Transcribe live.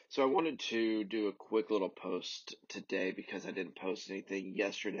So I wanted to do a quick little post today because I didn't post anything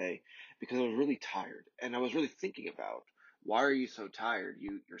yesterday because I was really tired and I was really thinking about why are you so tired?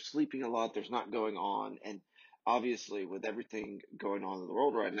 You're sleeping a lot, there's not going on, and obviously with everything going on in the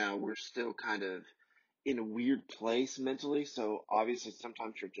world right now, we're still kind of in a weird place mentally. So obviously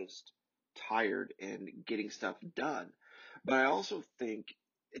sometimes you're just tired and getting stuff done. But I also think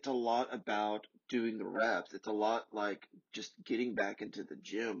it's a lot about doing the reps. It's a lot like just getting back into the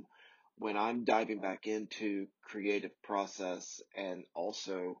gym when I'm diving back into creative process and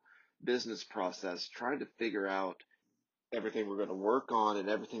also business process, trying to figure out everything we're going to work on and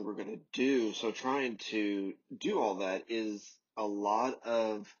everything we're going to do. So trying to do all that is a lot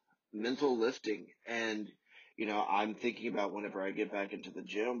of mental lifting. And, I'm thinking about whenever I get back into the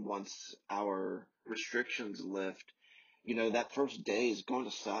gym, once our restrictions lift, that first day is going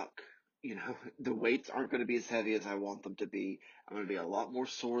to suck. The weights aren't going to be as heavy as I want them to be. I'm going to be a lot more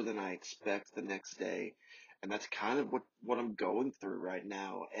sore than I expect the next day. And that's kind of what I'm going through right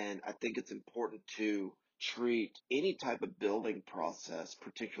now. And I think it's important to treat any type of building process,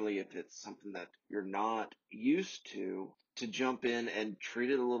 particularly if it's something that you're not used to jump in and treat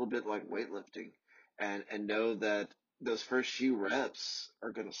it a little bit like weightlifting and know that those first few reps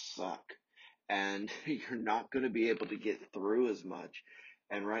are going to suck and you're not going to be able to get through as much.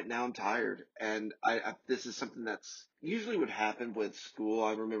 And right now I'm tired. And this is something that's usually would happen with school.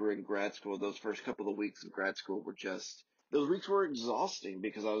 I remember in grad school, those first couple of weeks of grad school were just, those weeks were exhausting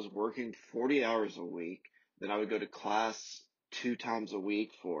because I was working 40 hours a week. Then I would go to class 2 times a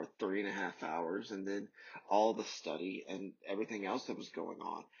week for 3.5 hours and then all the study and everything else that was going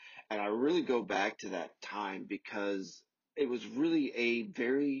on. And I really go back to that time because it was really a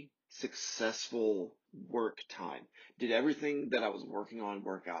very successful work time. Did everything that I was working on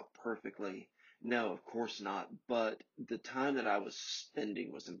work out perfectly? No, of course not. But the time that I was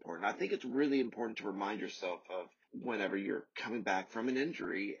spending was important. I think it's really important to remind yourself of whenever you're coming back from an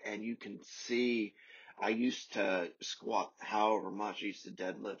injury and you can see I used to squat however much, I used to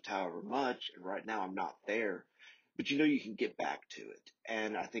deadlift however much, and right now I'm not there. But you can get back to it.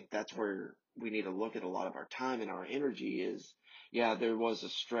 And I think that's where we need to look at a lot of our time and our energy is, yeah, there was a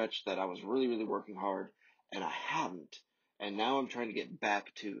stretch that I was really, really working hard and I hadn't. And now I'm trying to get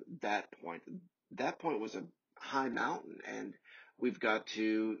back to that point. That point was a high mountain and we've got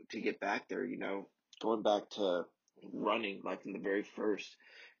to get back there, going back to running, like in the very first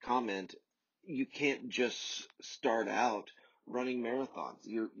comment, you can't just start out running marathons.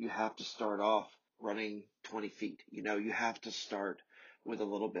 You have to start off running 20 feet. You have to start with a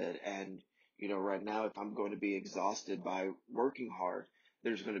little bit. And, right now, if I'm going to be exhausted by working hard,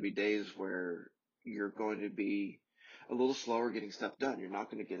 there's going to be days where you're going to be a little slower getting stuff done. You're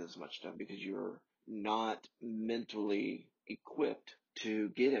not going to get as much done because you're not mentally equipped to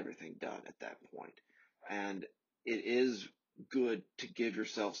get everything done at that point. And it is good to give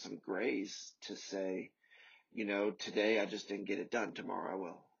yourself some grace to say, today I just didn't get it done. Tomorrow I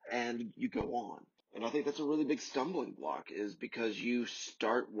will. And you go on. And I think that's a really big stumbling block is because you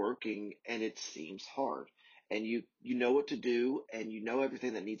start working and it seems hard and you know what to do and you know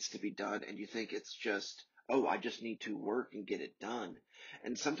everything that needs to be done and you think it's just, oh, I just need to work and get it done.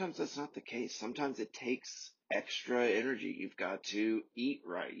 And sometimes that's not the case. Sometimes it takes extra energy. You've got to eat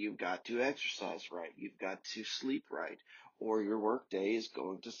right. You've got to exercise right. You've got to sleep right or your workday is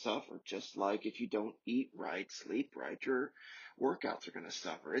going to suffer. Just like if you don't eat right, sleep right, your workouts are going to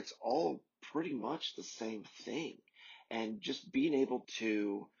suffer. It's all pretty much the same thing. And just being able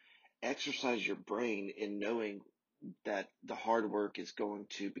to exercise your brain in knowing that the hard work is going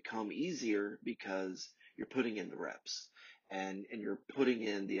to become easier because you're putting in the reps and you're putting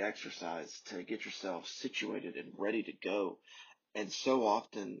in the exercise to get yourself situated and ready to go. And so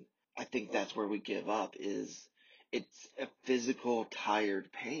often, I think that's where we give up is it's a physical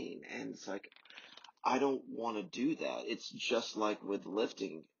tired pain. And it's like, I don't want to do that. It's just like with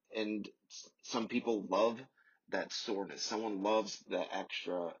lifting. And some people love that soreness. Someone loves the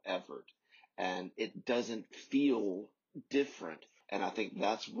extra effort and it doesn't feel different. And I think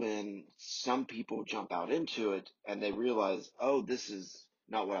that's when some people jump out into it and they realize, oh, this is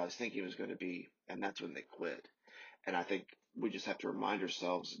not what I was thinking it was going to be. And that's when they quit. And I think we just have to remind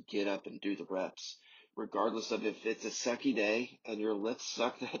ourselves, get up and do the reps. Regardless of if it's a sucky day and your lifts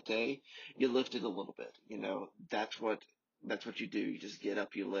suck that day, you lift it a little bit. That's what you do. You just get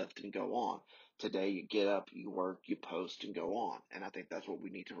up, you lift and go on. Today you get up, you work, you post and go on. And I think that's what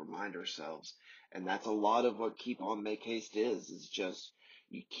we need to remind ourselves. And that's a lot of what Keep On Make Haste is just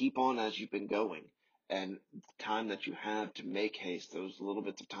you keep on as you've been going. And the time that you have to make haste, those little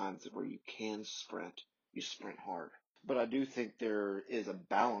bits of times where you can sprint, you sprint hard. But I do think there is a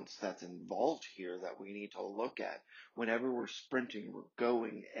balance that's involved here that we need to look at. Whenever we're sprinting, we're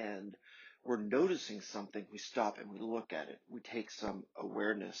going, and we're noticing something, we stop and we look at it. We take some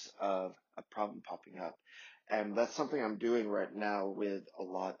awareness of a problem popping up. And that's something I'm doing right now with a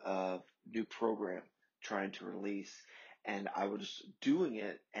lot of new program trying to release. And I was doing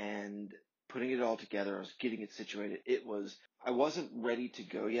it and putting it all together. I was getting it situated. I wasn't ready to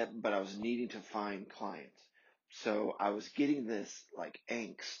go yet, but I was needing to find clients. So I was getting this like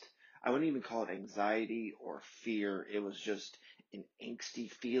angst. I wouldn't even call it anxiety or fear. It was just an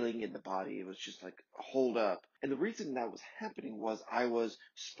angsty feeling in the body. It was just like hold up. And the reason that was happening was I was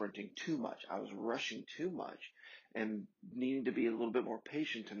sprinting too much. I was rushing too much and needing to be a little bit more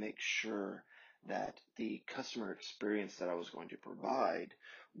patient to make sure that the customer experience that I was going to provide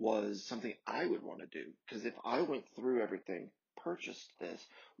was something I would want to do. Because if I went through everything, purchased this,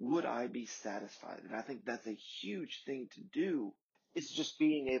 would I be satisfied? And I think that's a huge thing to do. It's just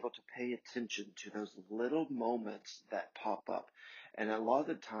being able to pay attention to those little moments that pop up. And a lot of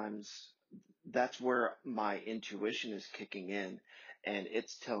the times, that's where my intuition is kicking in and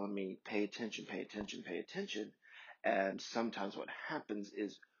it's telling me, pay attention, pay attention, pay attention. And sometimes what happens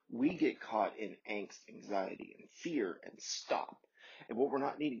is we get caught in angst, anxiety, and fear and stop. And what we're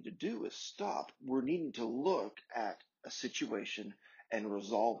not needing to do is stop. We're needing to look at a situation and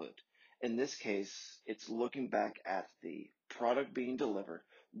resolve it. In this case, it's looking back at the product being delivered.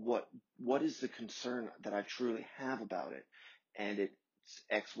 What is the concern that I truly have about it? And it's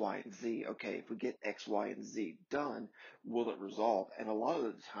X, Y, and Z. Okay, if we get X, Y, and Z done, will it resolve? And a lot of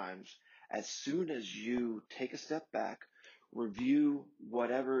the times, as soon as you take a step back, review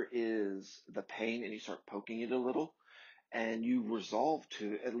whatever is the pain, and you start poking it a little, and you resolve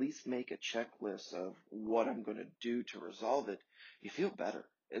to at least make a checklist of what I'm going to do to resolve it, you feel better.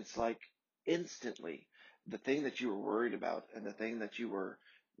 It's like instantly the thing that you were worried about and the thing that you were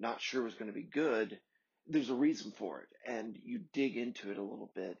not sure was going to be good, there's a reason for it. And you dig into it a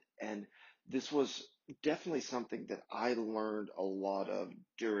little bit. And this was definitely something that I learned a lot of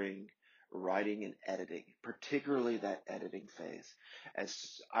during writing and editing, particularly that editing phase.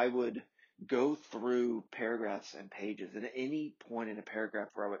 As I would go through paragraphs and pages, and at any point in a paragraph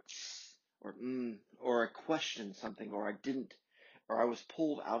where I would or I questioned something, or I didn't, or I was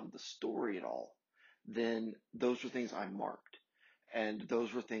pulled out of the story at all, then those were things I marked, and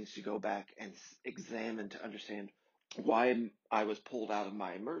those were things to go back and examine to understand why I was pulled out of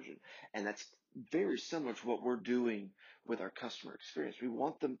my immersion. And that's very similar to what we're doing with our customer experience. We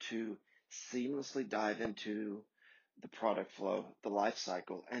want them to seamlessly dive into the product flow, the life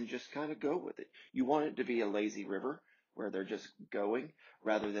cycle, and just kind of go with it. You want it to be a lazy river where they're just going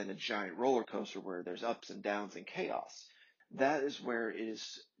rather than a giant roller coaster where there's ups and downs and chaos. That is where it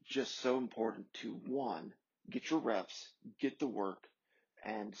is just so important to one, get your reps, get the work,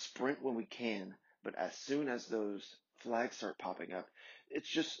 and sprint when we can. But as soon as those flags start popping up, it's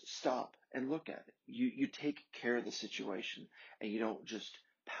just stop and look at it. You take care of the situation and you don't just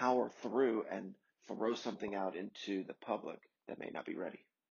power through and throw something out into the public that may not be ready.